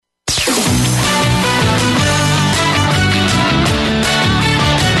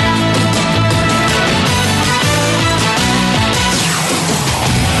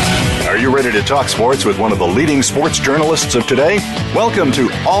Ready to talk sports with one of the leading sports journalists of today? Welcome to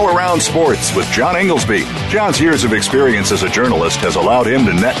All Around Sports with John Inglesby. John's years of experience as a journalist has allowed him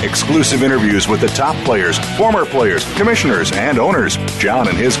to net exclusive interviews with the top players, former players, commissioners, and owners. John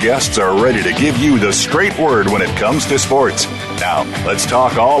and his guests are ready to give you the straight word when it comes to sports. Now, let's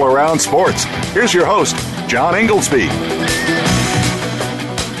talk all around sports. Here's your host, John Inglesby.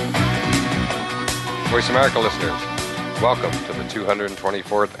 Voice America listeners, welcome to the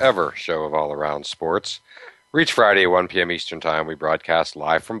 224th ever show of All Around Sports. Each Friday at 1 p.m. Eastern Time, we broadcast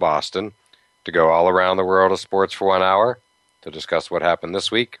live from Boston to go all around the world of sports for 1 hour to discuss what happened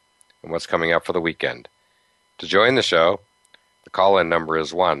this week and what's coming up for the weekend. To join the show, the call-in number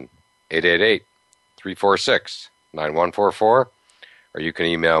is 1-888-346-9144, or you can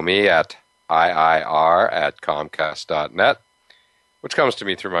email me at iir@comcast.net, which comes to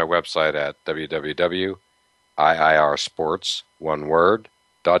me through my website at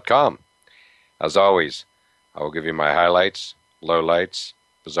www.iirsports.com. As always, I will give you my highlights, lowlights,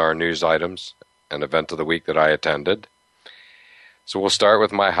 bizarre news items, and event of the week that I attended. So we'll start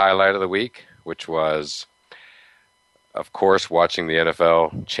with my highlight of the week, which was, of course, watching the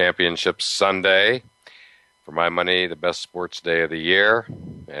NFL Championship Sunday. For my money, the best sports day of the year.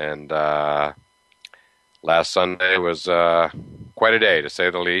 And last Sunday was quite a day, to say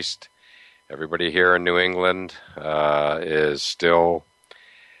the least. Everybody here in New England is still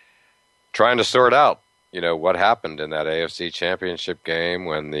trying to sort out, what happened in that AFC Championship game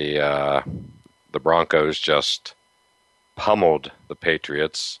when the Broncos just pummeled the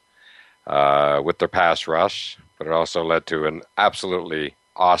Patriots with their pass rush, but it also led to an absolutely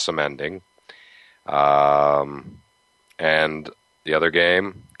awesome ending. And the other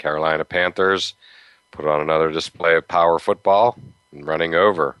game, Carolina Panthers, put on another display of power football and running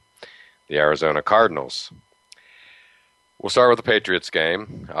over the Arizona Cardinals. We'll start with the Patriots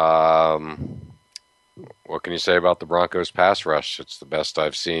game. What can you say about the Broncos pass rush? It's the best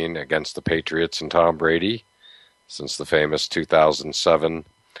I've seen against the Patriots and Tom Brady since the famous 2007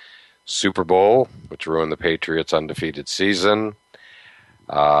 Super Bowl, which ruined the Patriots' undefeated season.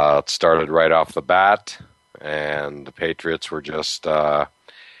 It started right off the bat, and the Patriots were just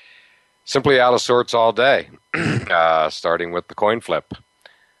simply out of sorts all day, starting with the coin flip.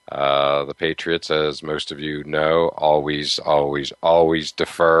 The Patriots, as most of you know, always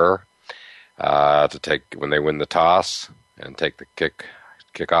defer to take when they win the toss and take the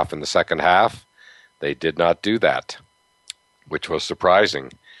kickoff in the second half. They did not do that, which was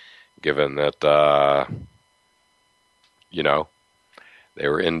surprising, given that they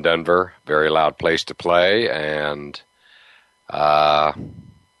were in Denver, very loud place to play, and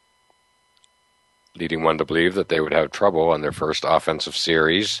leading one to believe that they would have trouble on their first offensive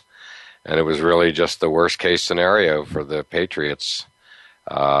series. And it was really just the worst case scenario for the Patriots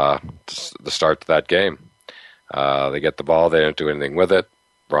the start to that game. They get the ball, they don't do anything with it.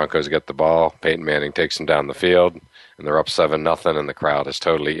 Broncos get the ball, Peyton Manning takes them down the field, and they're up 7-0, and the crowd is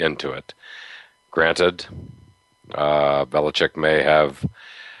totally into it. Granted, Belichick may have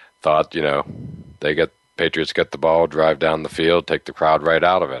thought, Patriots get the ball, drive down the field, take the crowd right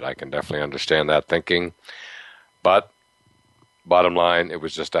out of it. I can definitely understand that thinking. But bottom line, it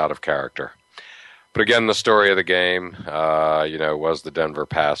was just out of character. But again, the story of the game, was the Denver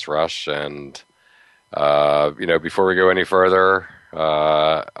pass rush. And, before we go any further,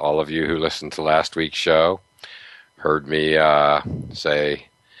 all of you who listened to last week's show heard me say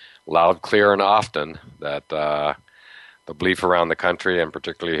loud, clear, and often that the belief around the country, and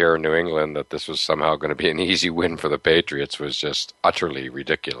particularly here in New England, that this was somehow going to be an easy win for the Patriots was just utterly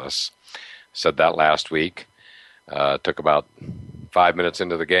ridiculous. Said that last week. Took about 5 minutes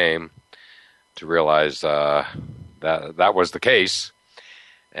into the game to realize that was the case.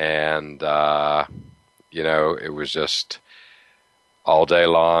 And, it was just all day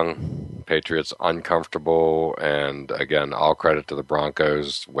long, Patriots uncomfortable, and again, all credit to the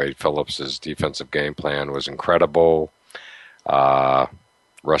Broncos. Wade Phillips' defensive game plan was incredible.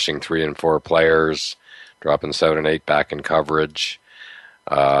 Rushing 3 and 4 players, dropping 7 and 8 back in coverage,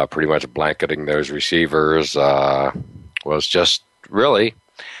 pretty much blanketing those receivers, was just really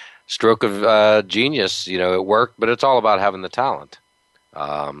stroke of genius. It worked, but it's all about having the talent.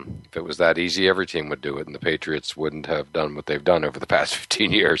 If it was that easy, every team would do it, and the Patriots wouldn't have done what they've done over the past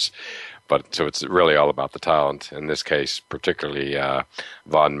 15 years. But so it's really all about the talent, in this case, particularly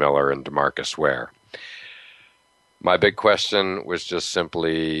Von Miller and DeMarcus Ware. My big question was just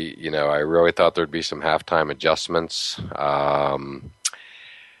simply, I really thought there'd be some halftime adjustments. My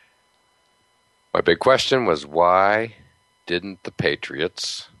big question was, why didn't the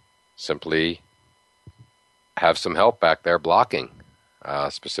Patriots simply have some help back there blocking?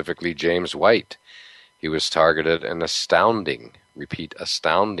 specifically James White. He was targeted an astounding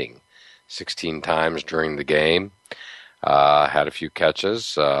 16 times during the game. Had a few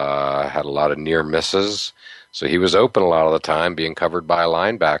catches, had a lot of near misses. So he was open a lot of the time, being covered by a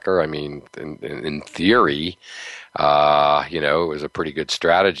linebacker. I mean, in theory, it was a pretty good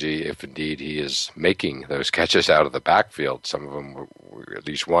strategy if indeed he is making those catches out of the backfield. Some of them, at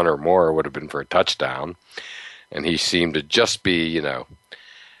least one or more, would have been for a touchdown. And he seemed to just be,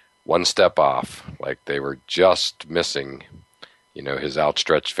 one step off, like they were just missing, his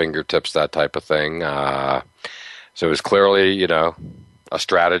outstretched fingertips, that type of thing. So it was clearly, a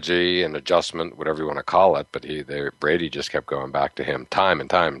strategy, an adjustment, whatever you want to call it. But Brady just kept going back to him time and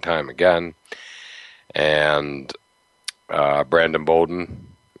time and time again. And Brandon Bolden,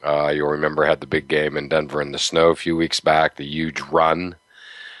 you'll remember, had the big game in Denver in the snow a few weeks back, the huge run,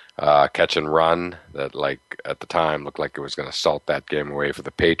 catch and run that, like, at the time looked like it was going to salt that game away for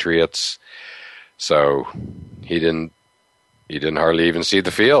the Patriots. So he didn't hardly even see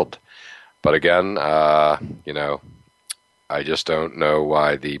the field. But again, I just don't know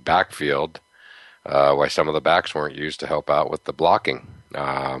why the backfield, why some of the backs weren't used to help out with the blocking.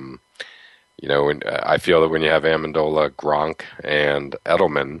 I feel that when you have Amendola, Gronk, and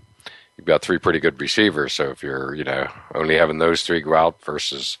Edelman, you've got three pretty good receivers. So if you're, only having those three go out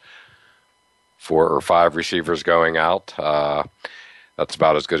versus 4 or 5 receivers going out, that's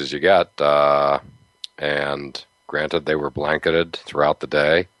about as good as you get. And granted, they were blanketed throughout the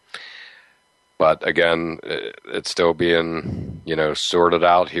day. But again, it's still being, sorted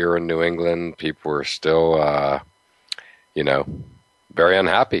out here in New England. People were still, very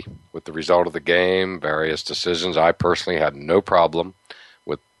unhappy with the result of the game, various decisions. I personally had no problem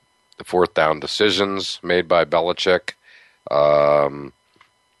with the 4th down decisions made by Belichick.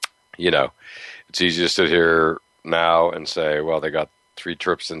 It's easy to sit here now and say, well, they got 3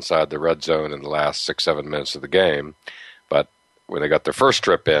 trips inside the red zone in the last 6-7 minutes of the game. But when they got their first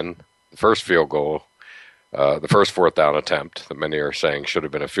trip in, the first field goal, the first 4th down attempt that many are saying should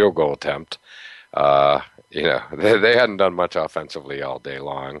have been a field goal attempt, they hadn't done much offensively all day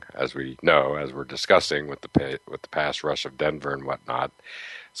long, as we know, as we're discussing with the pass rush of Denver and whatnot.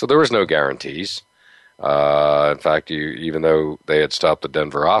 So there was no guarantees. In fact, even though they had stopped the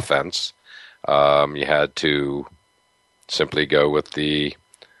Denver offense, you had to simply go with the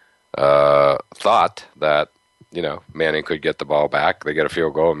thought that, Manning could get the ball back. They get a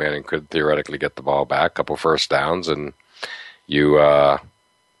field goal, and Manning could theoretically get the ball back, a couple first downs, and you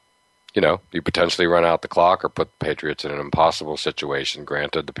potentially run out the clock or put the Patriots in an impossible situation.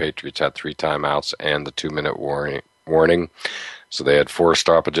 Granted, the Patriots had 3 timeouts and the 2-minute warning. So they had 4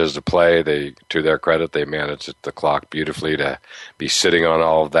 stoppages to play. To their credit, they managed the clock beautifully to be sitting on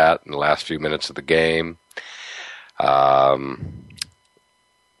all of that in the last few minutes of the game. But,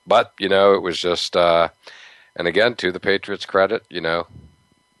 it was just, and again, to the Patriots' credit,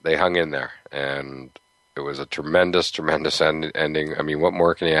 they hung in there. And it was a tremendous, tremendous ending. I mean, what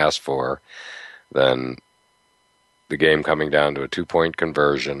more can you ask for than the game coming down to a 2-point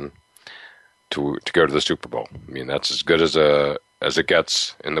conversion to go to the Super Bowl? I mean, that's as good as it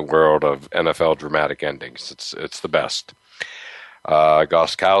gets in the world of NFL dramatic endings. It's the best.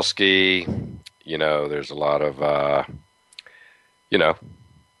 Gostkowski, there's a lot of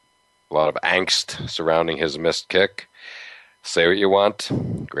angst surrounding his missed kick. Say what you want.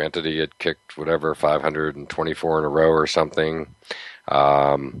 Granted, he had kicked 524 in a row or something.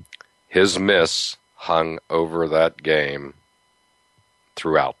 His miss hung over that game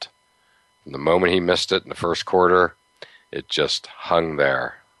throughout. From the moment he missed it in the first quarter, it just hung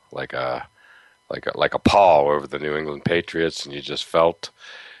there like a pall over the New England Patriots, and you just felt,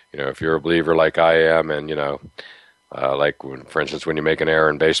 if you're a believer like I am, and like when, for instance, when you make an error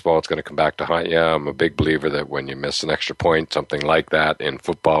in baseball, it's going to come back to haunt you. I'm a big believer that when you miss an extra point, something like that in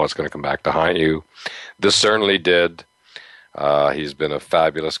football, it's going to come back to haunt you. This certainly did. He's been a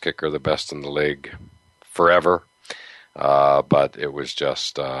fabulous kicker, the best in the league forever. But it was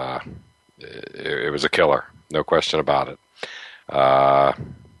just, it was a killer, no question about it.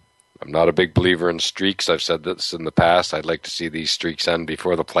 I'm not a big believer in streaks. I've said this in the past. I'd like to see these streaks end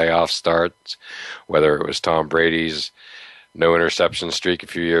before the playoffs start, whether it was Tom Brady's no interception streak a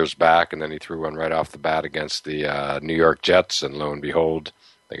few years back, and then he threw one right off the bat against the New York Jets, and lo and behold,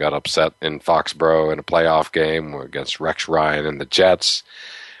 they got upset in Foxborough in a playoff game against Rex Ryan and the Jets,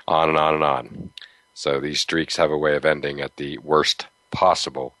 on and on and on. So these streaks have a way of ending at the worst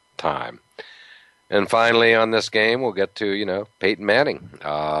possible time. And finally, on this game, we'll get to, Peyton Manning.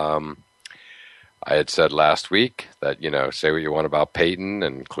 I had said last week that, say what you want about Peyton,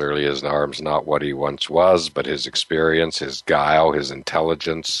 and clearly his arm's not what he once was, but his experience, his guile, his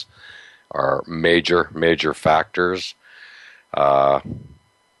intelligence are major, major factors.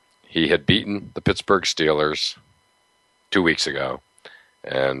 He had beaten the Pittsburgh Steelers 2 weeks ago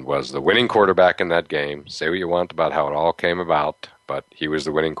and was the winning quarterback in that game. Say what you want about how it all came about, but he was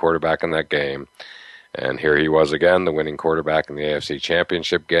the winning quarterback in that game. And here he was again, the winning quarterback in the AFC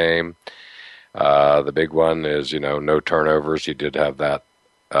Championship game. The big one is, no turnovers. He did have that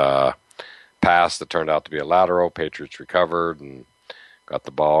pass that turned out to be a lateral. Patriots recovered and got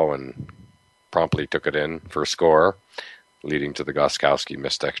the ball and promptly took it in for a score, leading to the Gostkowski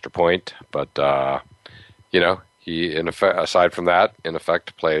missed extra point. But, he, in effect, aside from that, in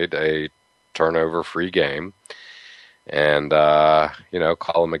effect, played a turnover-free game. And,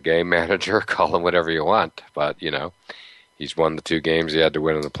 call him a game manager, call him whatever you want. But, he's won the 2 games he had to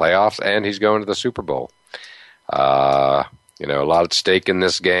win in the playoffs, and he's going to the Super Bowl. A lot at stake in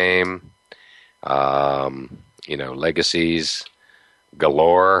this game. Legacies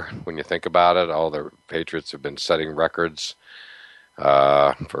galore when you think about it. All the Patriots have been setting records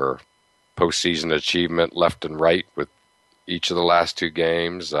for postseason achievement left and right with each of the last 2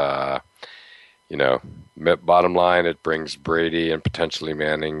 games. Bottom line, it brings Brady and potentially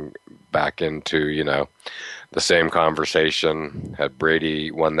Manning back into, the same conversation. Had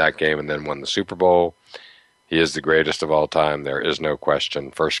Brady won that game and then won the Super Bowl, he is the greatest of all time. There is no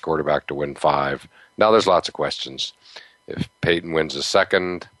question. First quarterback to win 5. Now there's lots of questions. If Peyton wins a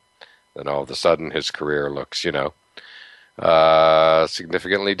second, then all of a sudden his career looks,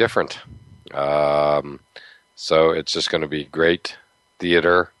 significantly different. So it's just going to be great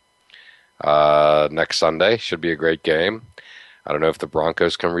theater. Next Sunday should be a great game. I don't know if the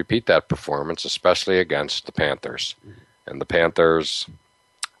Broncos can repeat that performance, especially against the Panthers. And the Panthers,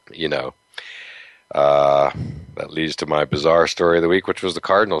 that leads to my bizarre story of the week, which was the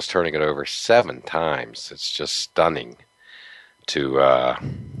Cardinals turning it over 7 times. It's just stunning to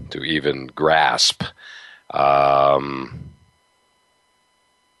even grasp.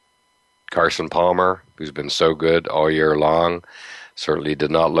 Carson Palmer, who's been so good all year long, certainly did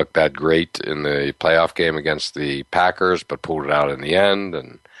not look that great in the playoff game against the Packers, but pulled it out in the end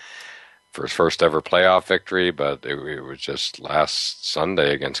and for his first ever playoff victory. But it was just last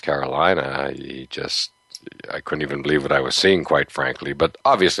Sunday against Carolina. I couldn't even believe what I was seeing, quite frankly. But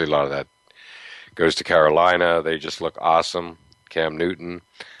obviously a lot of that goes to Carolina. They just look awesome. Cam Newton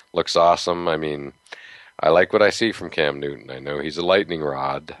looks awesome. I mean, I like what I see from Cam Newton. I know he's a lightning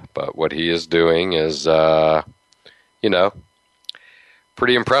rod, but what he is doing is,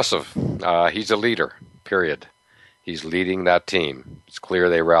 pretty impressive. He's a leader, period. He's leading that team. It's clear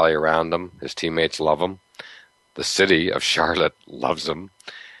they rally around him. His teammates love him. The city of Charlotte loves him.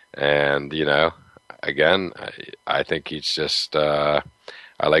 And, again, I think he's just, I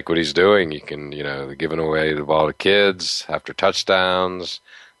like what he's doing. He can, giving away the ball to kids after touchdowns,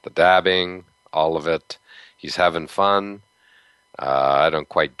 the dabbing, all of it. He's having fun. I don't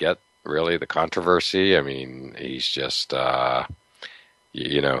quite get, really, the controversy. I mean, he's just,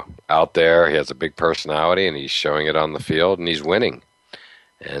 out there. He has a big personality, and he's showing it on the field, and he's winning.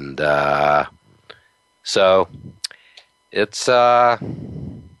 And so it's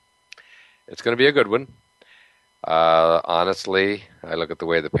going to be a good one. Honestly, I look at the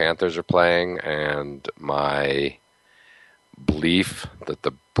way the Panthers are playing, and my belief that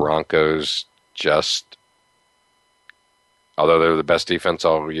the Broncos just, although they're the best defense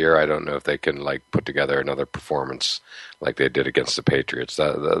all year, I don't know if they can put together another performance like they did against the Patriots.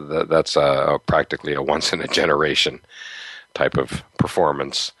 That's practically a once in a generation type of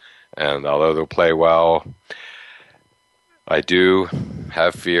performance. And although they'll play well, I do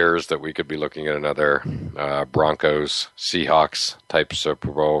have fears that we could be looking at another Broncos Seahawks type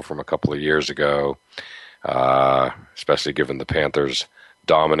Super Bowl from a couple of years ago, especially given the Panthers'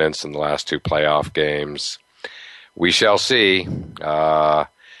 dominance in the last 2 playoff games. We shall see.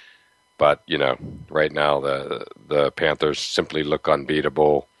 But, right now the Panthers simply look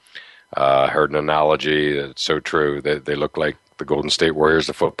unbeatable. Heard an analogy that's so true. They look like the Golden State Warriors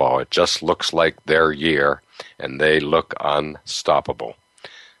of football. It just looks like their year, and they look unstoppable.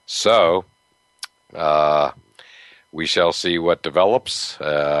 So, we shall see what develops.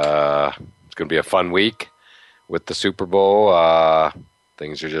 It's going to be a fun week with the Super Bowl.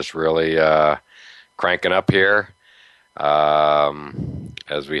 Things are just really cranking up here.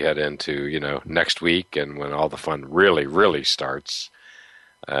 As we head into, next week and when all the fun really, really starts.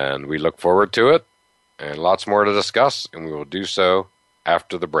 And we look forward to it and lots more to discuss, and we will do so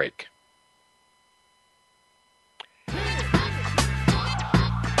after the break.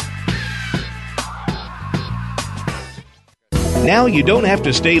 Now you don't have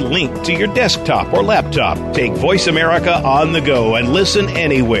to stay linked to your desktop or laptop. Take Voice America on the go and listen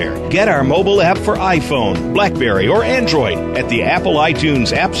anywhere. Get our mobile app for iPhone, BlackBerry, or Android at the Apple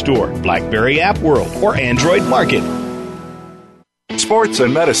iTunes App Store, BlackBerry App World, or Android Market. Sports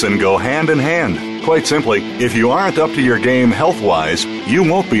and medicine go hand in hand. Quite simply, if you aren't up to your game health-wise, you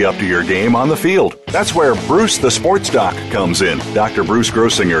won't be up to your game on the field. That's where Bruce the Sports Doc comes in. Dr. Bruce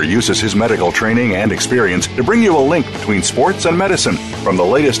Grossinger uses his medical training and experience to bring you a link between sports and medicine, from the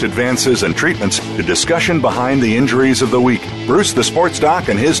latest advances and treatments to discussion behind the injuries of the week. Bruce the Sports Doc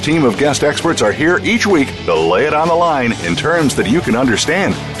and his team of guest experts are here each week to lay it on the line in terms that you can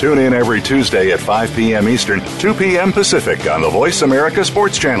understand. Tune in every Tuesday at 5 p.m. Eastern, 2 p.m. Pacific on the Voice America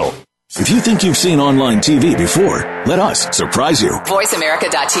Sports Channel. If you think you've seen online TV before, let us surprise you.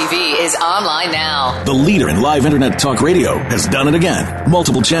 VoiceAmerica.tv is online now. The leader in live internet talk radio has done it again.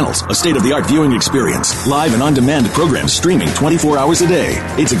 Multiple channels, a state-of-the-art viewing experience, live and on-demand programs streaming 24 hours a day.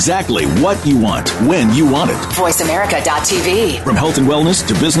 It's exactly what you want, when you want it. VoiceAmerica.tv. From health and wellness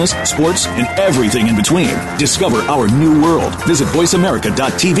to business, sports, and everything in between. Discover our new world. Visit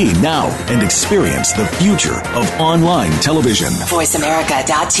VoiceAmerica.tv now and experience the future of online television.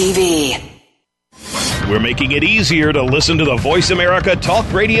 VoiceAmerica.tv. We're making it easier to listen to the Voice America Talk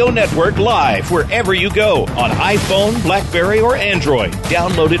Radio Network live wherever you go on iPhone, BlackBerry, or Android.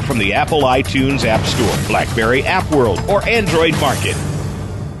 Download it from the Apple iTunes App Store, BlackBerry App World, or Android Market.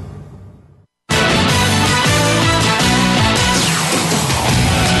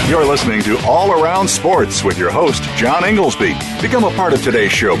 You're listening to All Around Sports with your host, John Inglesby. Become a part of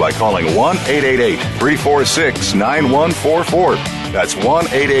today's show by calling 1-888-346-9144. That's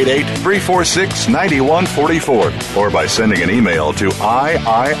 1-888-346-9144. Or by sending an email to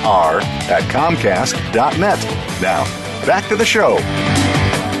iir@comcast.net. Now, back to the show.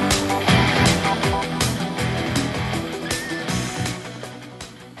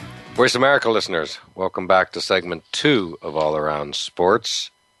 Voice America listeners, welcome back to segment 2 of All Around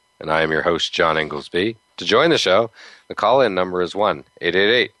Sports. And I am your host, John Inglesby. To join the show, the call-in number is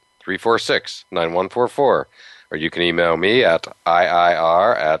 1-888-346-9144. Or you can email me at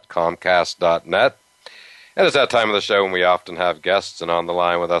iir@comcast.net. And it's that time of the show when we often have guests, and on the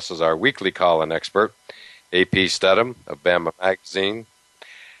line with us is our weekly call-in expert, AP Stedham of Bama Magazine.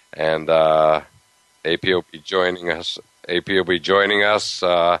 And AP will be joining us. AP,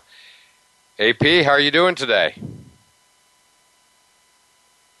 how are you doing today?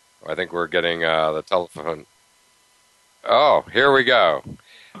 I think we're getting the telephone. Oh, here we go.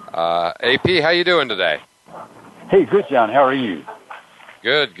 AP, how you doing today? Hey, good, John. How are you?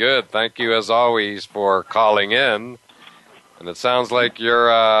 Good, good. Thank you, as always, for calling in. And it sounds like you're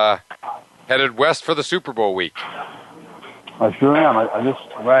headed west for the Super Bowl week. I sure am. I just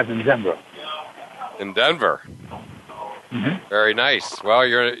arrived in Denver. In Denver? Mm-hmm. Very nice. Well,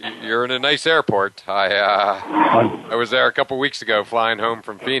 you're in a nice airport. I was there a couple weeks ago flying home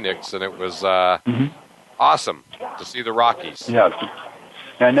from Phoenix, and it was awesome to see the Rockies. Yeah,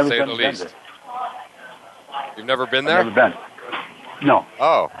 I've never been to least. Denver. You've never been there? I've never been. No.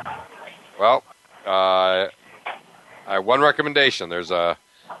 Oh. Well, I have one recommendation. There's a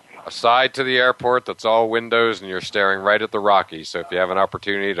side to the airport that's all windows, and you're staring right at the Rockies. So if you have an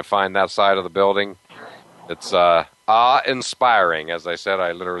opportunity to find that side of the building, it's awe-inspiring. As I said,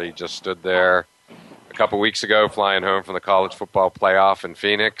 I literally just stood there a couple weeks ago flying home from the college football playoff in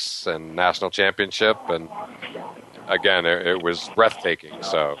Phoenix and national championship, and again, it was breathtaking.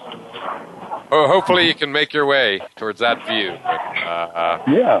 So hopefully you can make your way towards that view.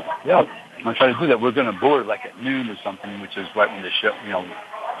 Yeah. I'm going to try to do that. We're going to board like at noon or something, which is right when the show, it'll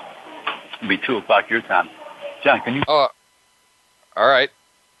be 2 o'clock your time. John, can you... Oh, all right.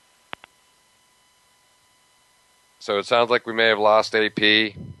 So it sounds like we may have lost AP.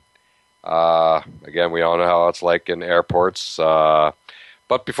 Again, we all know how it's like in airports. But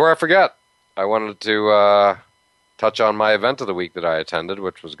before I forget, I wanted to touch on my event of the week that I attended,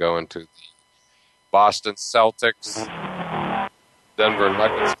 which was going to the Boston Celtics Denver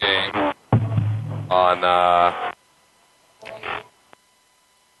Nuggets game on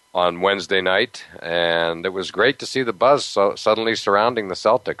Wednesday night. And it was great to see the buzz suddenly surrounding the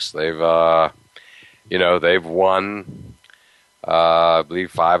Celtics. They've won, I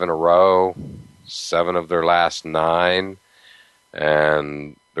believe, 5 in a row, 7 of their last 9,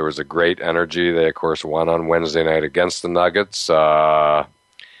 and there was a great energy. They, of course, won on Wednesday night against the Nuggets, and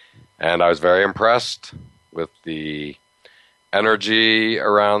I was very impressed with the energy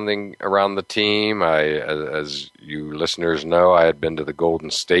around the team. As you listeners know, I had been to the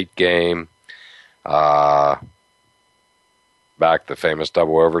Golden State game, back the famous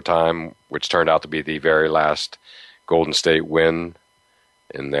double overtime, which turned out to be the very last Golden State win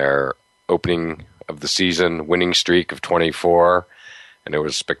in their opening of the season winning streak of 24, and it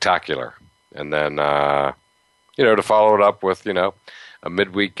was spectacular. And then, to follow it up with, a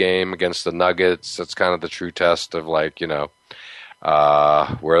midweek game against the Nuggets, that's kind of the true test of, like, where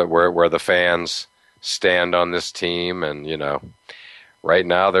the fans stand on this team. And, right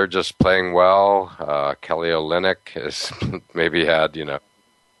now they're just playing well. Kelly Olynyk has maybe had,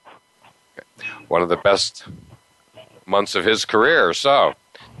 one of the best months of his career. So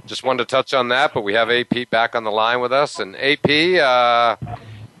just wanted to touch on that, but we have AP back on the line with us. And AP,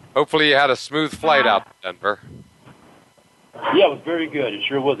 hopefully you had a smooth flight out to Denver. Yeah, it was very good. It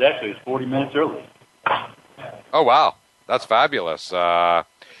sure was. Actually, it was 40 minutes early. Oh, wow. That's fabulous.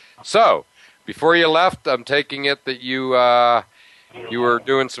 So, before you left, I'm taking it that you were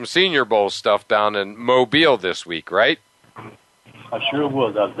doing some Senior Bowl stuff down in Mobile this week, right? I sure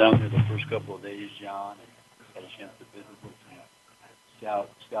was. I was down there the first couple of days, John, and had a chance to visit with some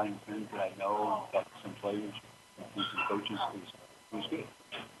scouting friends that I know, and talk to some players and some coaches. It was good.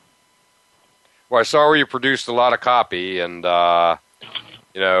 Well, I saw where you produced a lot of copy, and for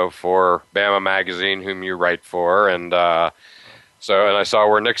Bama Magazine, whom you write for, and I saw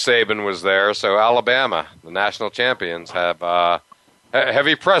where Nick Saban was there. So Alabama, the national champions, have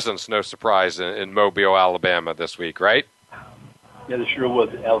heavy presence, no surprise, in Mobile, Alabama this week, right? Yeah, there sure was.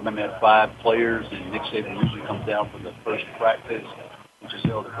 Alabama had 5 players, and Nick Saban usually comes down for the first practice, which is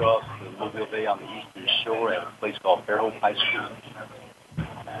held across the Mobile Bay on the eastern shore at a place called Fairhope High School.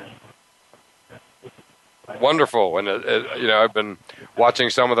 Wonderful. And, I've been watching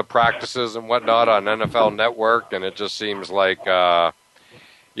some of the practices and whatnot on NFL Network, and it just seems like,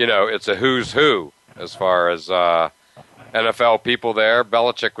 it's a who's who as far as NFL people there.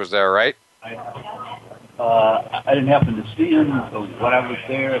 Belichick was there, right? I didn't happen to see him when I was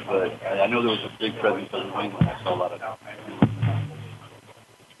there, but I know there was a big presence of New England. I saw a lot of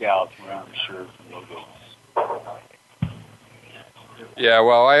scouts around the shirts and logos. Yeah,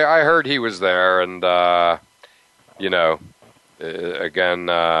 well, I heard he was there, and, again,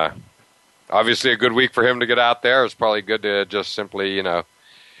 obviously a good week for him to get out there. It's probably good to just simply,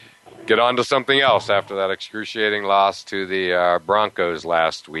 get on to something else after that excruciating loss to the Broncos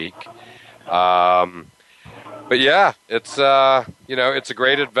last week. But yeah, it's, it's a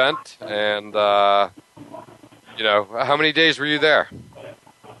great event, and, how many days were you there?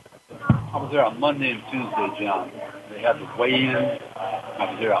 I was there on Monday and Tuesday, John. They had the weigh-in.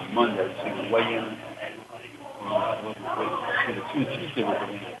 I was there on Monday to see the weigh-in. Tuesday was the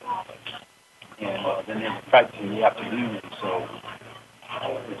weigh-in. And then they were practicing in the afternoon. So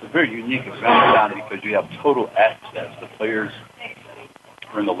it's a very unique event down because you have total access. The players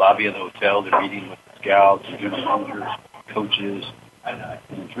are in the lobby of the hotel. They're meeting with the scouts, the general managers, coaches. And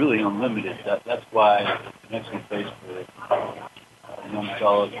it's really unlimited. That's why it's an excellent place for young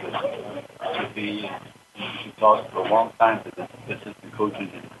fellas to be. And she talked for a long time to the assistant coaches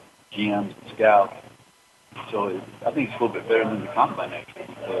and GMs and scouts. So I think it's a little bit better than the combine, actually,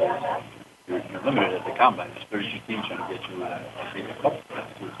 because you're limited at the combine. There's 32 teams trying to get you a couple.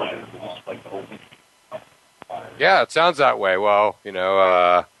 It's like the whole thing. Yeah, it sounds that way. Well,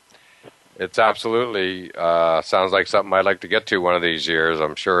 it's absolutely sounds like something I'd like to get to one of these years.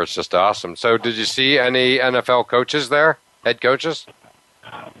 I'm sure it's just awesome. So did you see any NFL coaches there, head coaches?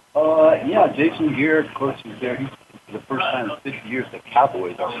 Yeah, Jason Garrett, of course, was there. He's, for the first time in 50 years, the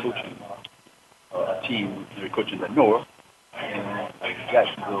Cowboys are coaching a team. They're coaching the North, and the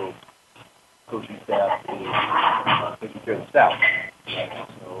Jacksonville coaching staff is taking care of the South.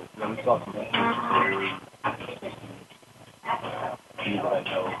 So we saw some coaches there. People that I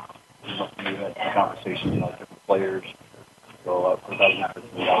know, we had some conversations about different players. So of course, I was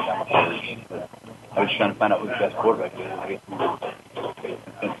interested in Alabama players, but I was trying to find out who the best quarterback is. I guess the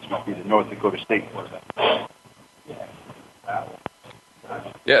consensus might be the North Dakota State quarterback.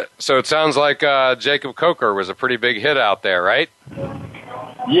 Yeah, so it sounds like Jacob Coker was a pretty big hit out there, right?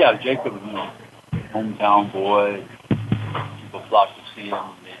 Yeah, Jacob, hometown boy. People flocked to see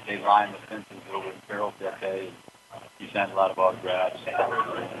him. They lined the fences over in Fairhope that day. He signed a lot of autographs.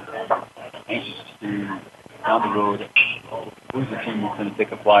 Anxious to see down the road who's the team that's going to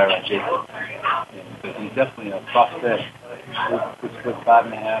take a flyer on Jacob. Because he's definitely a prospect. 6'5",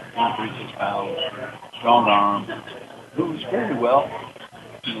 136 pounds, strong arm, moves very well.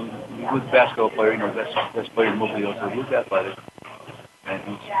 He was a basketball player, best player in Mobile, so he was athletic. And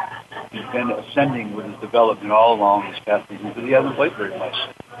he's been ascending with his development all along this past season, but he hasn't played very much.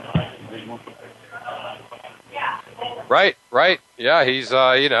 Right. Yeah, he's,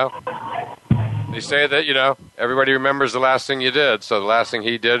 They say that, everybody remembers the last thing you did. So the last thing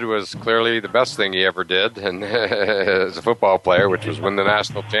he did was clearly the best thing he ever did, and as a football player, which was win the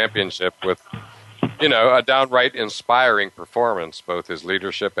national championship with, a downright inspiring performance. Both his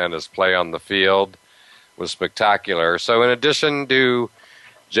leadership and his play on the field was spectacular. So in addition to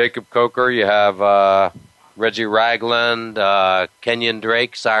Jacob Coker, you have Reggie Ragland, Kenyon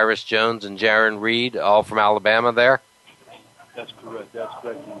Drake, Cyrus Jones, and Jaron Reed, all from Alabama there? That's correct.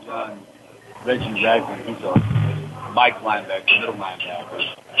 And John, Reggie Ragland, he's a Mike linebacker, middle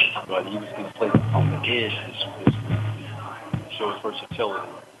linebacker, but he was going to play on the edge this week to show his versatility.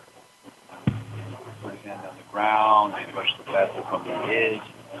 Put his hand on the ground and rush the passer from the edge,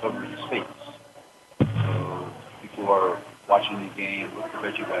 covering his face. So people are watching the game with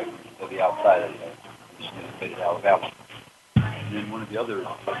Reggie Ragland to the outside of the state of Alabama. And then one of the other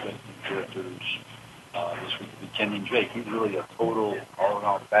characters this week would be Kenyon Drake. He's really a total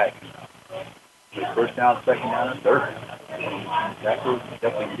all-around back. First down, second down, and third.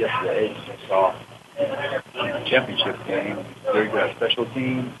 Definitely gets the edge you saw in the championship game. Very good at special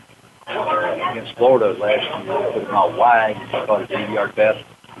teams. Against Florida last year, they put him out wide. He caught his 80-yard pass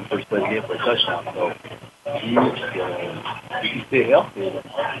in the first play of the game for a touchdown. So if he can stay healthy,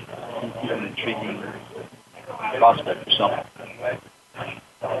 he's an intriguing prospect or something.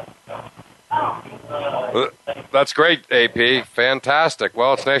 That's great, AP. Fantastic.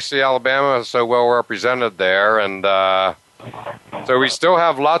 Well, it's nice to see Alabama so well represented there, and so we still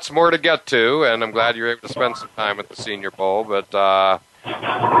have lots more to get to, and I'm glad you're able to spend some time at the Senior Bowl, but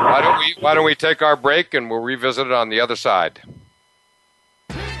why don't we take our break, and we'll revisit it on the other side.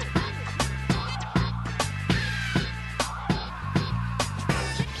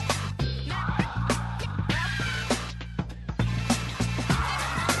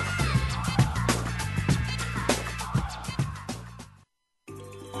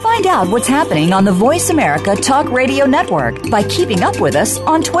 Find out what's happening on the Voice America Talk Radio Network by keeping up with us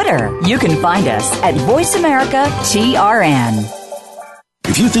on Twitter. You can find us at Voice America TRN.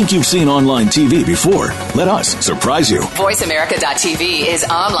 If you think you've seen online TV before, let us surprise you. VoiceAmerica.tv is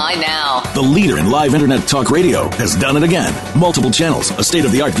online now. The leader in live Internet talk radio has done it again. Multiple channels, a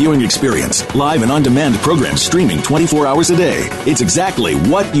state-of-the-art viewing experience, live and on-demand programs streaming 24 hours a day. It's exactly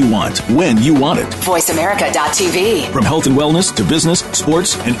what you want, when you want it. VoiceAmerica.tv. From health and wellness to business,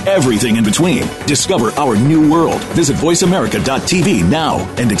 sports, and everything in between. Discover our new world. Visit VoiceAmerica.tv now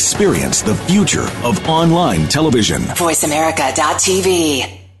and experience the future of online television. VoiceAmerica.tv.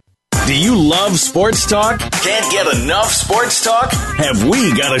 Do you love sports talk? Can't get enough sports talk? Have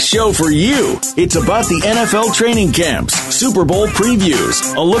we got a show for you? It's about the NFL training camps, Super Bowl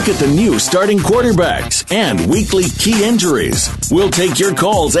previews, a look at the new starting quarterbacks, and weekly key injuries. We'll take your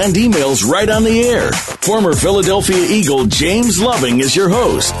calls and emails right on the air. Former Philadelphia Eagle James Loving is your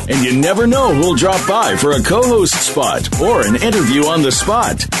host, and you never know who'll drop by for a co-host spot or an interview on the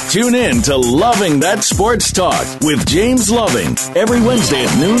spot. Tune in to Loving That Sports Talk with James Loving every Wednesday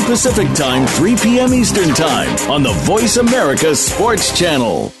at noon Pacific Time, 3 p.m. Eastern Time on the Voice America Sports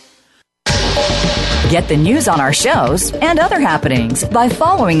Channel. Get the news on our shows and other happenings by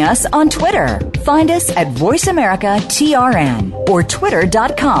following us on Twitter. Find us at Voice America TRN or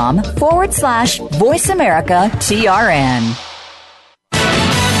twitter.com/Voice America TRN.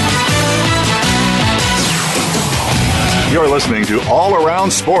 You're listening to All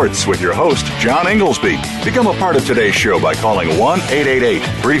Around Sports with your host, John Inglesby. Become a part of today's show by calling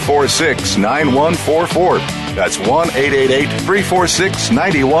 1-888-346-9144. That's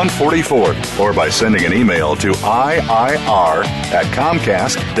 1-888-346-9144. Or by sending an email to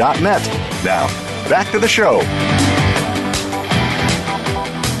iir@comcast.net. Now, back to the show.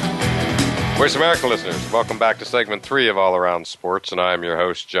 Voice America listeners, welcome back to segment 3 of All Around Sports, and I'm your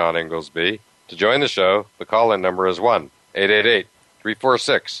host, John Inglesby. To join the show, the call-in number is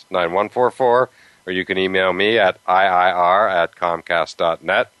 1-888-346-9144, or you can email me at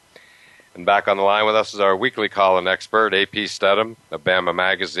iir@comcast.net. And back on the line with us is our weekly call-in expert, AP Stedham of Bama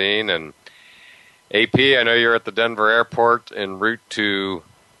Magazine. And AP, I know you're at the Denver airport en route to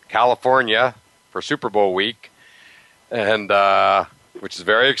California for Super Bowl week, and which is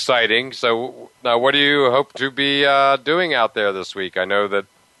very exciting. So now what do you hope to be doing out there this week? I know that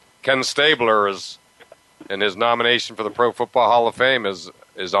Ken Stabler is, and his nomination for the Pro Football Hall of Fame is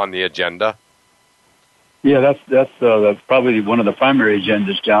on the agenda. Yeah, that's probably one of the primary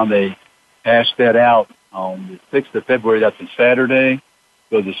agendas, John. They hashed that out on the 6th of February. That's a Saturday.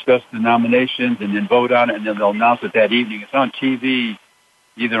 They'll discuss the nominations and then vote on it, and then they'll announce it that evening. It's on TV,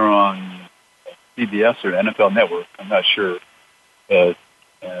 either on CBS or NFL Network. I'm not sure. I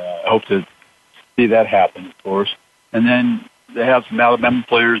hope to see that happen, of course. And then they have some Alabama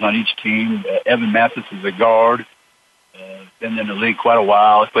players on each team. Evan Mathis is a guard. Been in the league quite a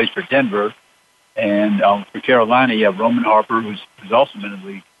while. He plays for Denver. And for Carolina, you have Roman Harper, who's also been in the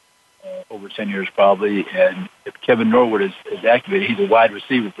league over 10 years probably. And if Kevin Norwood is activated, he's a wide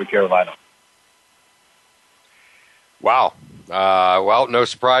receiver for Carolina. Wow. Well, no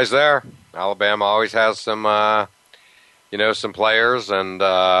surprise there. Alabama always has some, some players and,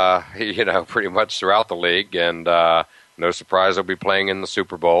 pretty much throughout the league. And no surprise they'll be playing in the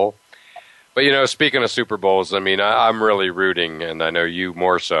Super Bowl. But, speaking of Super Bowls, I mean, I'm really rooting, and I know you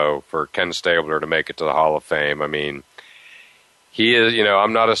more so, for Ken Stabler to make it to the Hall of Fame. I mean, he is,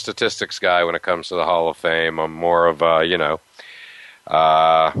 I'm not a statistics guy when it comes to the Hall of Fame. I'm more of a,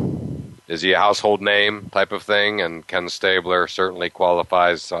 is he a household name type of thing? And Ken Stabler certainly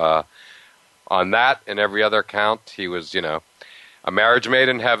qualifies on that and every other count. He was, a marriage made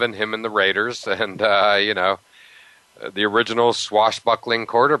in heaven, him and the Raiders, and, the original swashbuckling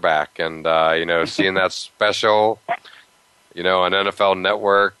quarterback. And, seeing that special, on NFL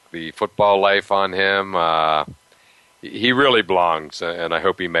Network, the Football Life on him, he really belongs, and I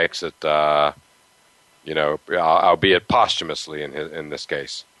hope he makes it, albeit posthumously in this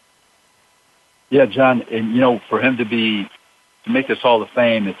case. Yeah, John, and, for him to make this Hall of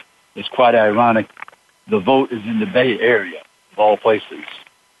Fame, it's quite ironic. The vote is in the Bay Area, of all places.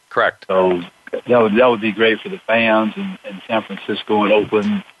 Correct. So that would be great for the fans in San Francisco and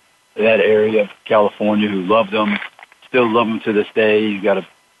Oakland, that area of California, who loved him, still love him to this day. He's got a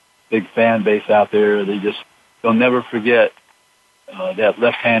big fan base out there. They'll never forget that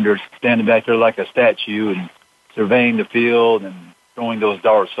left-hander standing back there like a statue and surveying the field and throwing those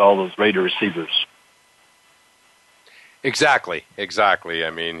darts to all those Raider receivers. Exactly.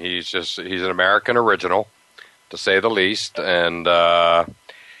 I mean, he's an American original, to say the least. And, I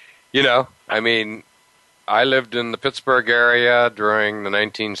mean, I lived in the Pittsburgh area during the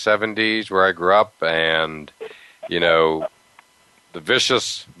 1970s where I grew up, and, the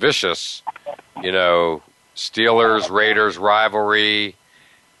vicious, Steelers-Raiders rivalry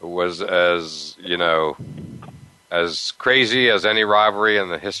was as crazy as any rivalry in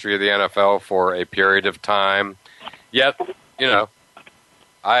the history of the NFL for a period of time. Yet,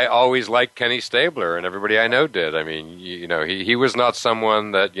 I always liked Kenny Stabler, and everybody I know did. I mean, he was not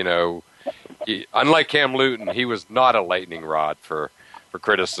someone that, unlike Cam Newton, he was not a lightning rod for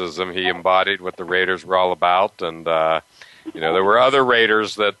criticism. He embodied what the Raiders were all about, and, there were other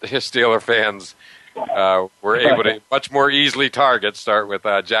Raiders that his Steeler fans were able to much more easily target, start with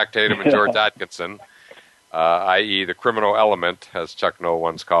Jack Tatum and George Atkinson, i.e. the criminal element, as Chuck Noll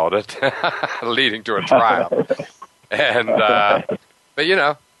once called it, leading to a trial. And, but,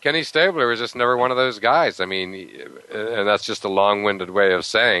 Kenny Stabler was just never one of those guys. I mean, and that's just a long-winded way of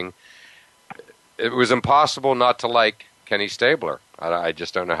saying it was impossible not to like Kenny Stabler. I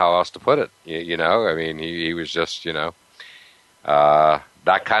just don't know how else to put it. I mean, he was just, that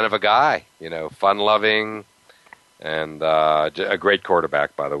kind of a guy, fun-loving, and a great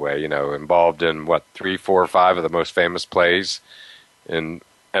quarterback, by the way, involved in, 3, 4, 5 of the most famous plays in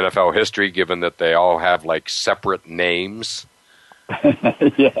NFL history, given that they all have, separate names.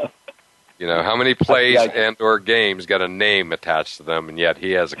 Yeah. How many plays and or games got a name attached to them, and yet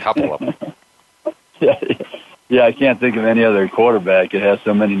he has a couple of them. Yeah, I can't think of any other quarterback that has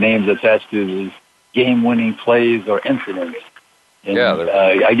so many names attached to these game-winning plays or incidents. And,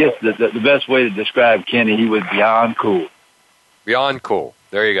 I guess the best way to describe Kenny, he was beyond cool. Beyond cool.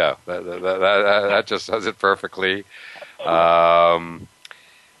 There you go. That just says it perfectly. He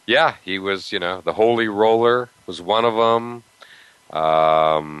was, the Holy Roller was one of them. And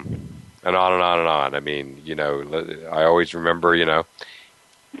on and on and on. I mean, I always remember,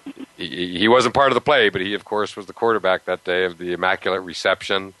 he wasn't part of the play, but he, of course, was the quarterback that day of the Immaculate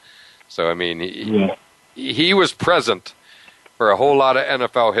Reception. So, I mean, he was present for a whole lot of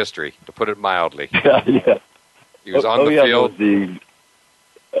NFL history, to put it mildly. Yeah. He was on the field.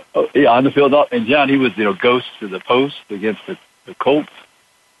 On the field. And, John, he was, ghost to the post against the Colts.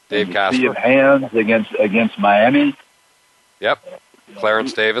 Dave Casper. Sea of Hands against Miami. Yep.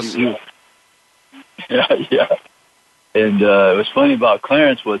 Clarence Davis. Yeah. And what's funny about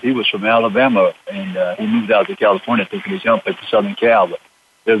Clarence was he was from Alabama, and he moved out to California thinking he was young, played for Southern Cal. But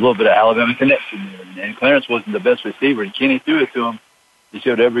there's a little bit of Alabama connection there. And Clarence wasn't the best receiver, and Kenny threw it to him. He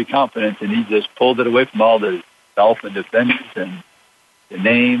showed every confidence, and he just pulled it away from all the Dolphin defenders, and the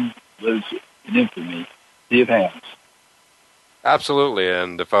name lives in infamy. Sea of Hands. Absolutely,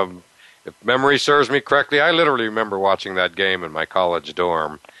 and if memory serves me correctly, I literally remember watching that game in my college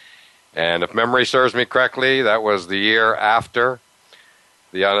dorm. And if memory serves me correctly, that was the year after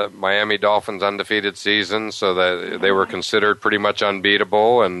the Miami Dolphins' undefeated season, so that they were considered pretty much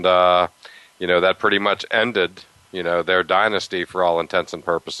unbeatable, and that pretty much ended their dynasty for all intents and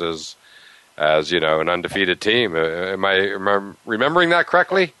purposes as an undefeated team. Am I remembering that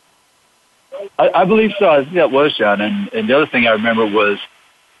correctly? I believe so. I think that was, John. And the other thing I remember was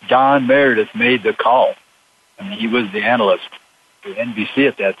Don Meredith made the call. I mean, he was the analyst for NBC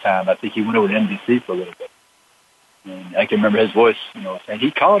at that time. I think he went over to NBC for a little bit. And I can remember his voice, saying,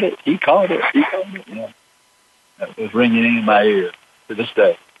 he called it. That was ringing in my ear to this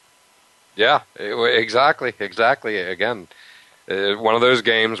day. Yeah, exactly. Again, one of those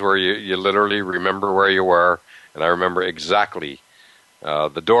games where you literally remember where you were, and I remember exactly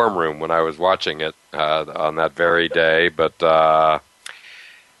the dorm room when I was watching it on that very day. But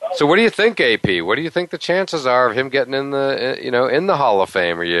so, what do you think, AP? What do you think the chances are of him getting in the Hall of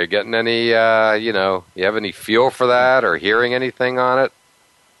Fame? Are you getting any, you have any feel for that or hearing anything on it?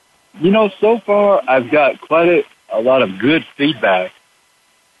 So far I've got quite a lot of good feedback.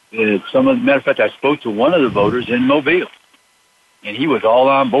 Matter of fact, I spoke to one of the voters in Mobile, and he was all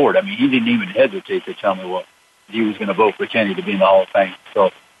on board. I mean, he didn't even hesitate to tell me what he was going to vote for Kenny to be in the Hall of Fame.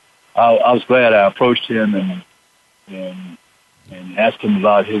 So I was glad I approached him and asked him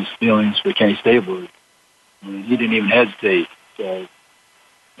about his feelings for Kenny Stabler. And he didn't even hesitate. So,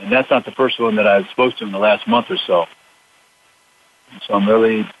 and that's not the first one that I've spoken to in the last month or so. So I'm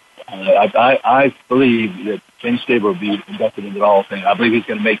really, I believe that Kenny Stabler will be inducted into the Hall of Fame. I believe he's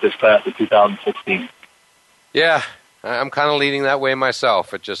going to make this class of 2016. Yeah, I'm kind of leaning that way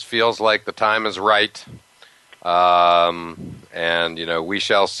myself. It just feels like the time is right. And, we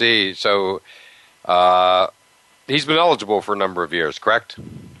shall see. So, he's been eligible for a number of years, correct?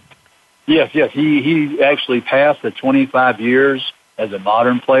 Yes. He actually passed the 25 years as a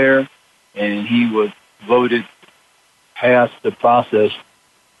modern player, and he was voted past the process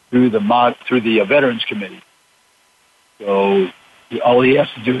through the Veterans Committee. So all he has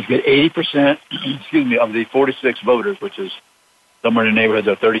to do is get 80%, of the 46 voters, which is somewhere in the neighborhood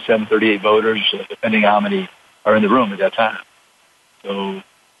of 37, 38 voters, depending on how many are in the room at that time. So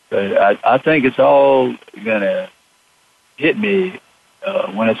I think it's all going to hit me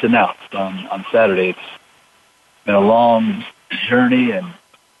when it's announced on Saturday. It's been a long journey, and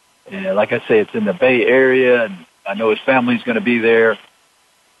like I say, it's in the Bay Area, and I know his family's going to be there.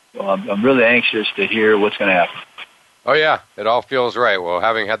 So I'm really anxious to hear what's going to happen. Oh, yeah, it all feels right. Well,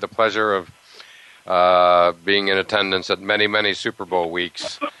 having had the pleasure of being in attendance at many, many Super Bowl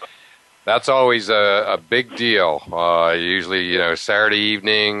weeks, that's always a big deal. Usually, Saturday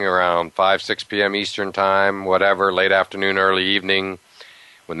evening around 5, 6 p.m. Eastern time, whatever, late afternoon, early evening,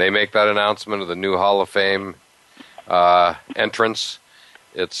 when they make that announcement of the new Hall of Fame entrance,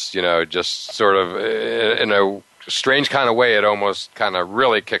 it's, just sort of in a strange kind of way, it almost kind of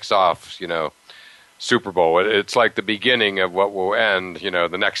really kicks off, Super Bowl. It's like the beginning of what will end,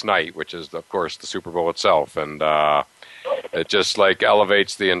 the next night, which is, of course, the Super Bowl itself. And it just like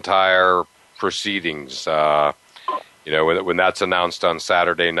elevates the entire proceedings, when that's announced on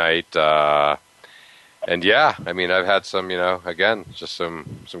Saturday night. And yeah, I mean, I've had some, again, just some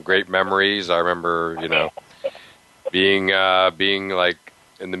great memories. I remember, being like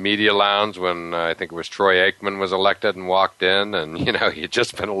in the media lounge when I think it was Troy Aikman was elected and walked in, and he had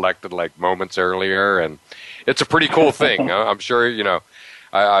just been elected like moments earlier, and it's a pretty cool thing. I'm sure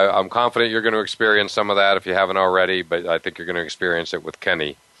I'm confident you're going to experience some of that if you haven't already, but I think you're going to experience it with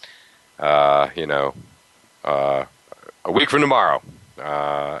Kenny. A week from tomorrow,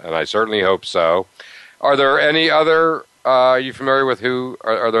 and I certainly hope so. Are there any other? Are you familiar with who?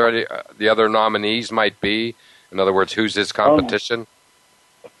 Are there any the other nominees might be? In other words, who's his competition?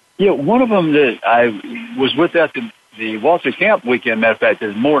 Yeah, one of them that I was with at the Walter Camp weekend, matter of fact,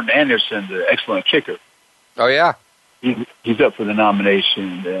 is Morton Anderson, the excellent kicker. Oh, yeah? He's up for the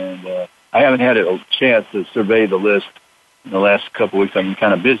nomination, and I haven't had a chance to survey the list in the last couple of weeks. I've been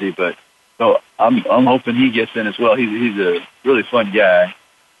kind of busy, but so I'm hoping he gets in as well. He's a really fun guy,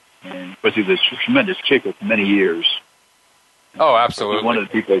 and of course he's a tremendous kicker for many years. Oh, absolutely. He's one of the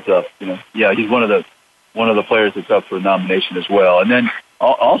people that's up, Yeah, he's one of the players that's up for nomination as well. And then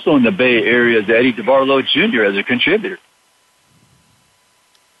also in the Bay Area is Eddie DeBartolo Jr. as a contributor.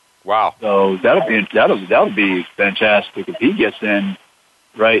 Wow! So that'll be fantastic if he gets in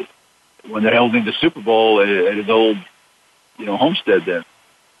right when they're holding the Super Bowl at his old homestead there.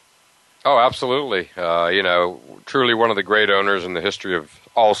 Oh, absolutely. Truly one of the great owners in the history of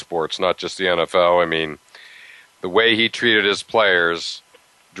all sports, not just the NFL. I mean, the way he treated his players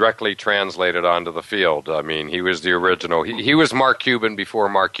directly translated onto the field. I mean, he was the original. He was Mark Cuban before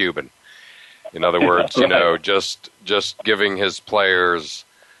Mark Cuban. In other words, just giving his players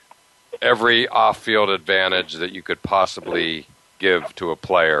every off-field advantage that you could possibly give to a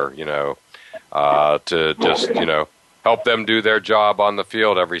player, to just, help them do their job on the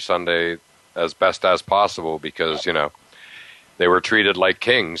field every Sunday as best as possible because, they were treated like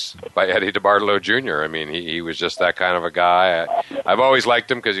kings by Eddie DeBartolo Jr. I mean, he was just that kind of a guy. I've always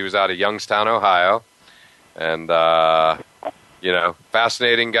liked him because he was out of Youngstown, Ohio. And,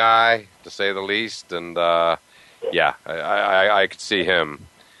 fascinating guy, to say the least. And, I could see him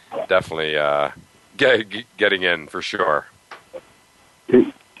definitely getting in for sure.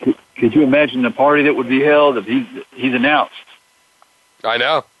 Could you imagine the party that would be held if he's announced? I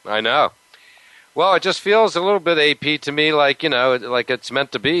know. Well, it just feels a little bit AP to me, like it's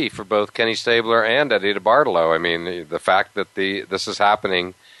meant to be for both Kenny Stabler and Eddie DeBartolo. I mean, the fact that this is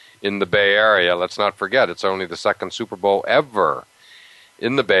happening in the Bay Area, let's not forget, it's only the second Super Bowl ever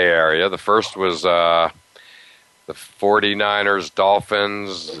in the Bay Area. The first was the 49ers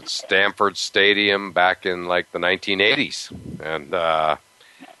Dolphins at Stanford Stadium back in the 1980s, and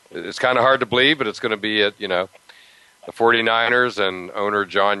it's kind of hard to believe, but it's going to be at the 49ers and owner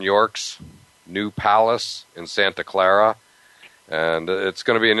John York's new palace in Santa Clara, and it's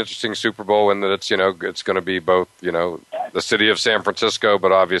going to be an interesting Super Bowl in that it's going to be both the city of San Francisco,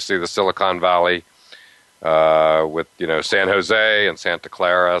 but obviously the Silicon Valley with San Jose and Santa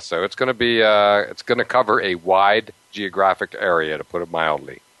Clara. So it's going to be it's going to cover a wide geographic area, to put it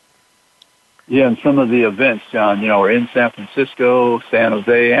mildly. Yeah, and some of the events, John, are in San Francisco, San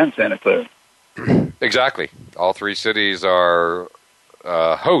Jose, and Santa Clara. Exactly, all three cities are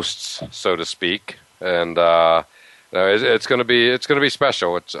hosts, so to speak, and it's going to be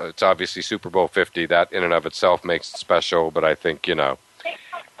special. It's obviously Super Bowl 50. That in and of itself makes it special. But I think the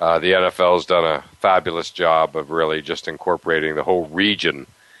NFL's done a fabulous job of really just incorporating the whole region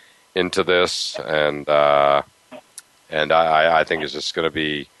into this, and I think it's just going to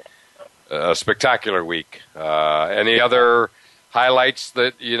be a spectacular week. Any other highlights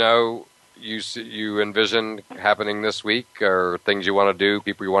that you envision happening this week, or things you want to do,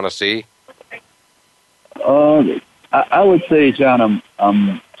 people you want to see? I would say, John,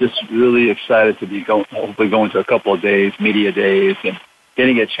 I'm just really excited to be hopefully going to a couple of days, media days, and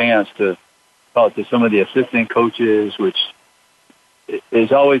getting a chance to talk to some of the assistant coaches, which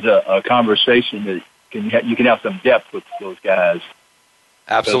is always a conversation that you can have some depth with those guys.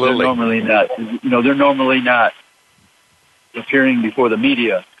 Absolutely. They're normally not appearing before the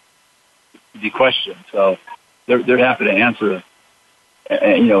media to be questioned, so they're happy to answer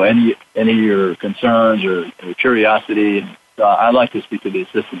any of your concerns or curiosity. And so I'd like to speak to the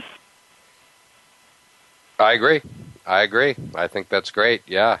assistants. I agree. I think that's great.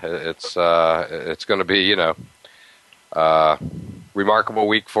 Yeah, it's going to be remarkable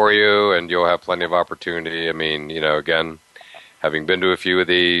week for you, and you'll have plenty of opportunity. I mean, again, having been to a few of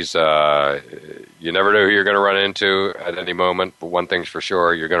these, you never know who you're going to run into at any moment. But one thing's for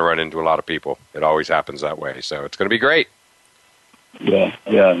sure, you're going to run into a lot of people. It always happens that way. So it's going to be great. Yeah.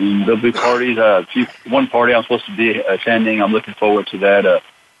 And there'll be parties. One party I'm supposed to be attending. I'm looking forward to that. A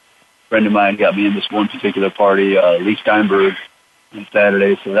friend of mine got me in this one particular party, Lee Steinberg, on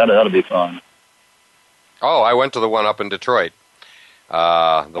Saturday. So that'll be fun. Oh, I went to the one up in Detroit,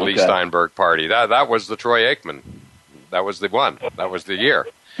 Lee Steinberg party. That was the Troy Aikman. That was the one. That was the year.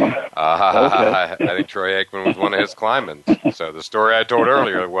 I think Troy Aikman was one of his climbing. So the story I told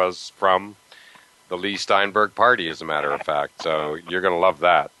earlier was from the Lee Steinberg party, as a matter of fact. So you're going to love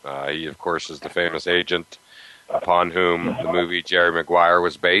that. He, of course, is the famous agent upon whom the movie Jerry Maguire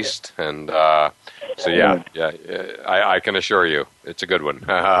was based. And I can assure you it's a good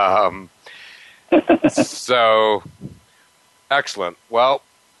one. So, excellent. Well,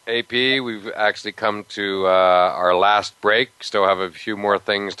 AP, we've actually come to our last break. Still have a few more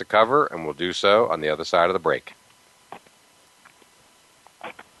things to cover, and we'll do so on the other side of the break.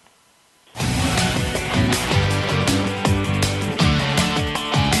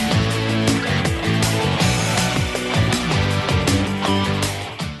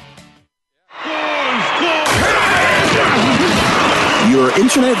 Your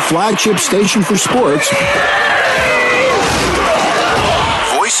internet flagship station for sports.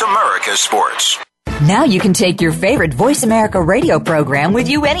 Voice America Sports. Now you can take your favorite Voice America radio program with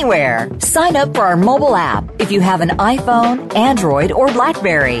you anywhere. Sign up for our mobile app if you have an iPhone, Android, or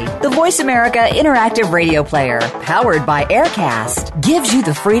BlackBerry. The Voice America Interactive Radio Player, powered by Aircast, gives you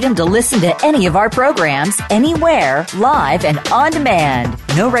the freedom to listen to any of our programs anywhere, live and on demand.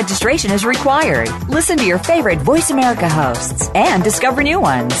 No registration is required. Listen to your favorite Voice America hosts and discover new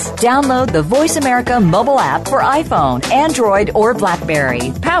ones. Download the Voice America mobile app for iPhone, Android, or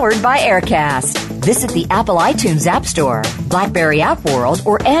BlackBerry, powered by Aircast. Visit the Apple iTunes App Store, BlackBerry App World,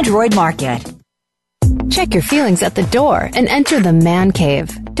 or Android Market. Check your feelings at the door and enter the Man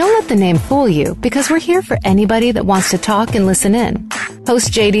Cave. Don't let the name fool you, because we're here for anybody that wants to talk and listen in. Hosts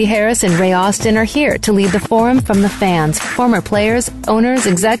J.D. Harris and Ray Austin are here to lead the forum from the fans, former players, owners,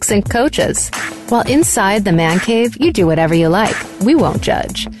 execs, and coaches. While inside the Man Cave, you do whatever you like. We won't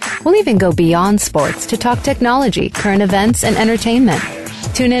judge. We'll even go beyond sports to talk technology, current events, and entertainment.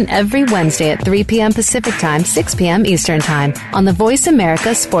 Tune in every Wednesday at 3 p.m. Pacific Time, 6 p.m. Eastern Time on the Voice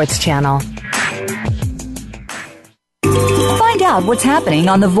America Sports Channel. Find out what's happening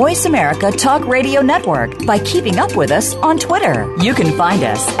on the Voice America Talk Radio Network by keeping up with us on Twitter. You can find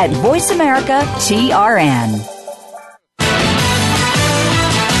us at Voice America TRN.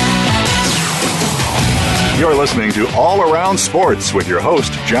 You're listening to All Around Sports with your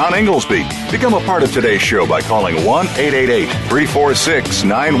host, John Inglesby. Become a part of today's show by calling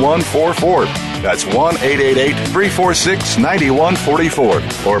 1-888-346-9144. That's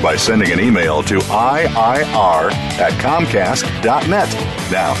 1-888-346-9144. Or by sending an email to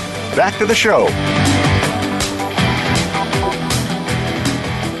iir@comcast.net. Now, back to the show.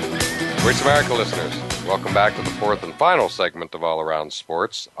 Voice America listeners, welcome back to the fourth and final segment of All Around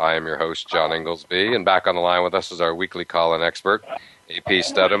Sports. I am your host, John Inglesby, and back on the line with us is our weekly call-in expert, AP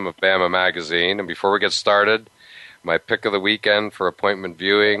Stedham of Bama Magazine. And before we get started, my pick of the weekend for appointment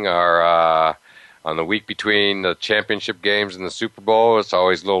viewing are on the week between the championship games and the Super Bowl. It's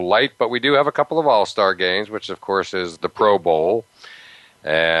always a little light, but we do have a couple of all-star games, which, of course, is the Pro Bowl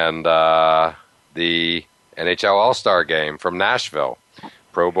and the NHL All-Star Game from Nashville.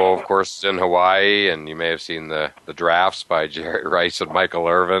 Pro Bowl, of course, is in Hawaii, and you may have seen the drafts by Jerry Rice and Michael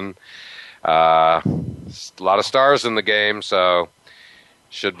Irvin. A lot of stars in the game, so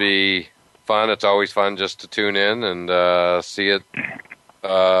should be fun. It's always fun just to tune in and see it,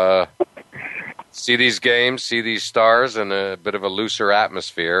 see these games, see these stars in a bit of a looser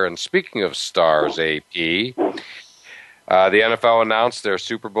atmosphere. And speaking of stars, AP, the NFL announced their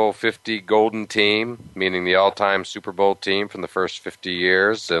Super Bowl 50 Golden Team, meaning the all-time Super Bowl team from the first 50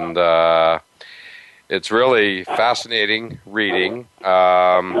 years. And it's really fascinating reading.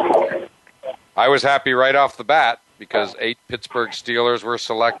 I was happy right off the bat because 8 Pittsburgh Steelers were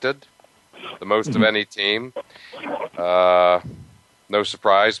selected, the most of any team. No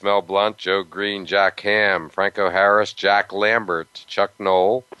surprise, Mel Blount, Joe Green, Jack Ham, Franco Harris, Jack Lambert, Chuck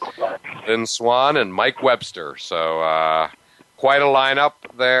Noll, Lynn Swann, and Mike Webster. So quite a lineup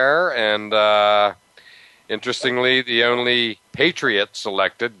there. And interestingly, the only Patriot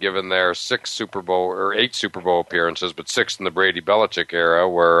selected, given their 8 Super Bowl appearances, but 6 in the Brady Belichick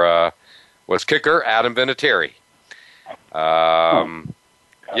era, was kicker Adam Vinatieri. I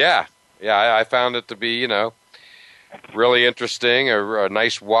found it to be, really interesting, a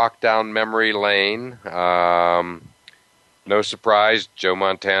nice walk down memory lane. No surprise, Joe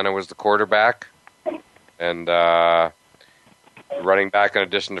Montana was the quarterback. And running back, in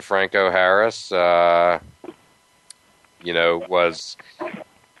addition to Franco Harris, the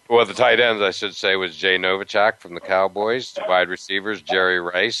tight ends, I should say, was Jay Novacek from the Cowboys. Wide receivers, Jerry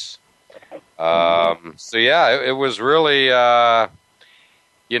Rice. It was really,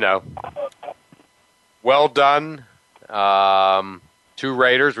 well done. 2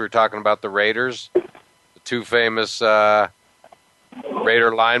 Raiders. We were talking about the Raiders. The 2 famous Raider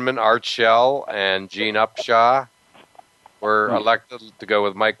linemen, Art Shell and Gene Upshaw, were elected to go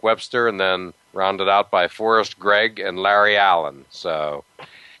with Mike Webster, and then rounded out by Forrest Gregg and Larry Allen. So,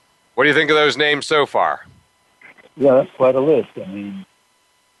 what do you think of those names so far? Yeah, that's quite a list. I mean,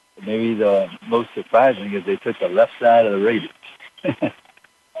 maybe the most surprising is they took the left side of the Raiders.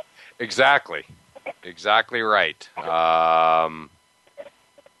 Exactly right.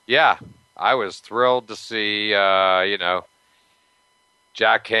 I was thrilled to see,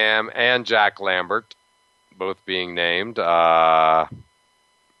 Jack Ham and Jack Lambert both being named.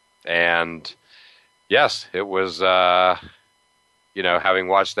 And yes, it was, having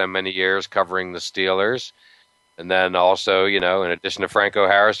watched them many years covering the Steelers. And then also, in addition to Franco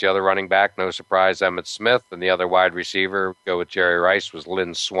Harris, the other running back, no surprise, Emmitt Smith, and the other wide receiver, go with Jerry Rice, was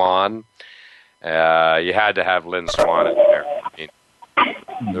Lynn Swann. You had to have Lynn Swann in there. I mean,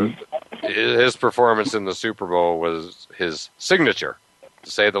 his performance in the Super Bowl was his signature, to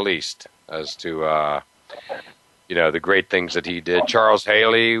say the least, as to the great things that he did. Charles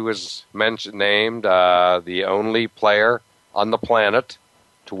Haley was named the only player on the planet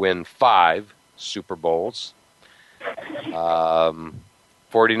to win 5 Super Bowls.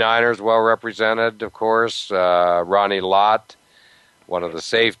 49ers well represented, of course. Ronnie Lott, one of the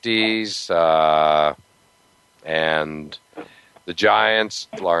safeties, and the Giants,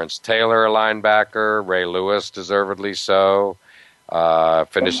 Lawrence Taylor, a linebacker, Ray Lewis, deservedly so.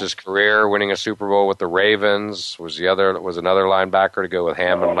 Finished his career winning a Super Bowl with the Ravens. Was another linebacker to go with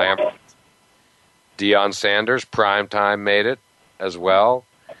Ham and Lambert. Deion Sanders, primetime, made it as well.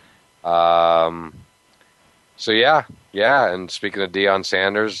 And speaking of Deion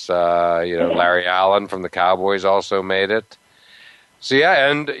Sanders, Larry Allen from the Cowboys also made it. So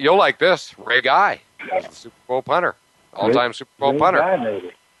and you'll like this. Ray Guy was the Super Bowl punter, all-time Super Bowl punter. Ray Guy made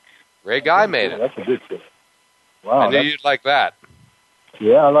it. Ray Guy made it. That's a good thing. Wow, I knew you'd like that.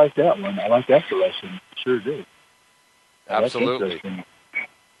 Yeah, I like that one. I like that selection. Sure do. Absolutely.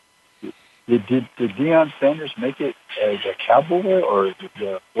 Did Deion Sanders make it as a Cowboy or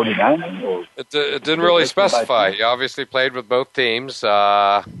the 49ers? Or it didn't really specify. He obviously played with both teams.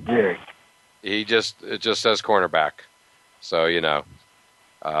 It just says cornerback. So,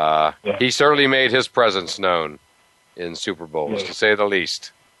 he certainly made his presence known in Super Bowls, to say the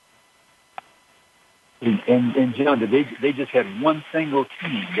least. And John, they just had one single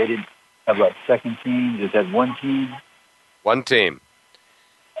team? They didn't have second team? Just had one team? One team.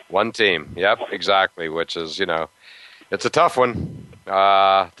 Yep, exactly. Which is, it's a tough one,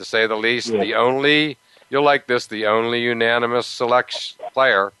 to say the least. Yeah. You'll like this, the only unanimous selection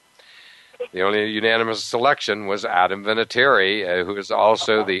was Adam Vinatieri, who is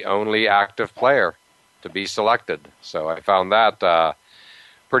also the only active player to be selected. So I found that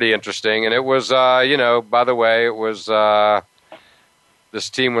pretty interesting. And it was, by the way, it was this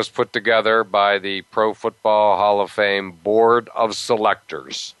team was put together by the Pro Football Hall of Fame Board of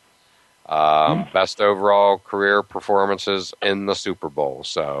Selectors. Best overall career performances in the Super Bowl.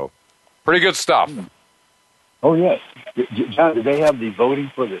 So, pretty good stuff. Oh, yes. John, did they have the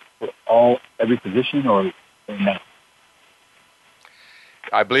voting for every position or not?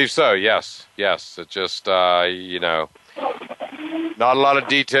 I believe so, yes. It just, not a lot of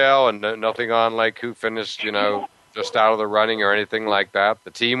detail and nothing on who finished, just out of the running or anything like that.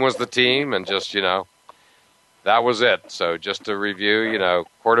 The team was the team and just, that was it. So just to review,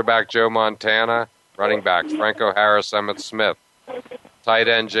 quarterback Joe Montana, running backs Franco Harris, Emmitt Smith, tight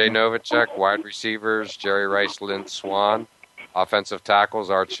end Jay Novacek, wide receivers Jerry Rice, Lynn Swann, offensive tackles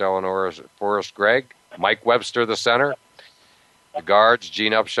Art Shell and Forrest Gregg, Mike Webster, the center, the guards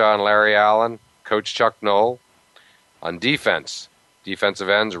Gene Upshaw and Larry Allen, coach Chuck Noll. On defense, defensive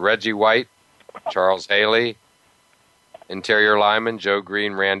ends Reggie White, Charles Haley, interior linemen Joe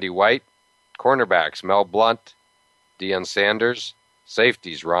Green, Randy White, cornerbacks Mel Blount, Deion Sanders,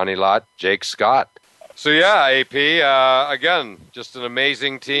 safeties Ronnie Lott, Jake Scott. So AP, again, just an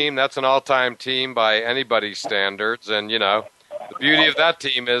amazing team. That's an all-time team by anybody's standards. And, the beauty of that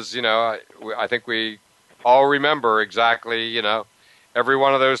team is, I think we all remember exactly, every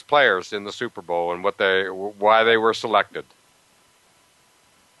one of those players in the Super Bowl and why they were selected.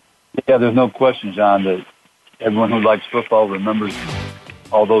 Yeah, there's no question, John, that everyone who likes football remembers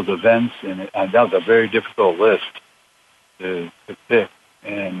all those events, and that was a very difficult list to pick.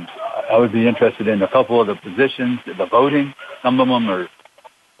 And I would be interested in a couple of the positions, the voting. Some of them are,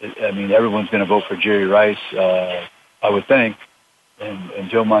 everyone's going to vote for Jerry Rice, I would think, and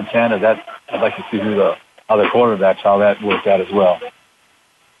Joe Montana. I'd like to see other quarterbacks, how that worked out as well.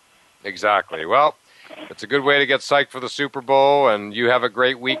 Exactly. Well, it's a good way to get psyched for the Super Bowl, and you have a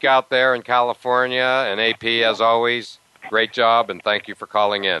great week out there in California. And AP, as always, great job, and thank you for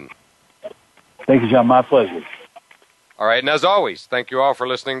calling in. Thank you, John. My pleasure. All right, and as always, thank you all for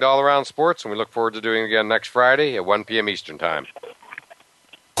listening to All Around Sports, and we look forward to doing it again next Friday at 1 p.m. Eastern Time.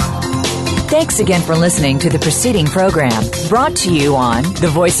 Thanks again for listening to the preceding program, brought to you on the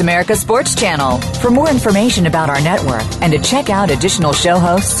Voice America Sports Channel. For more information about our network and to check out additional show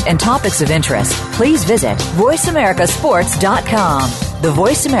hosts and topics of interest, please visit voiceamericasports.com. The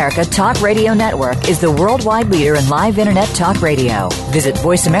Voice America Talk Radio Network is the worldwide leader in live Internet talk radio. Visit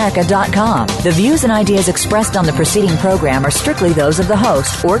voiceamerica.com. The views and ideas expressed on the preceding program are strictly those of the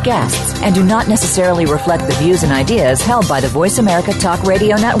host or guests and do not necessarily reflect the views and ideas held by the Voice America Talk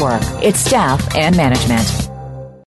Radio Network, its staff, and management.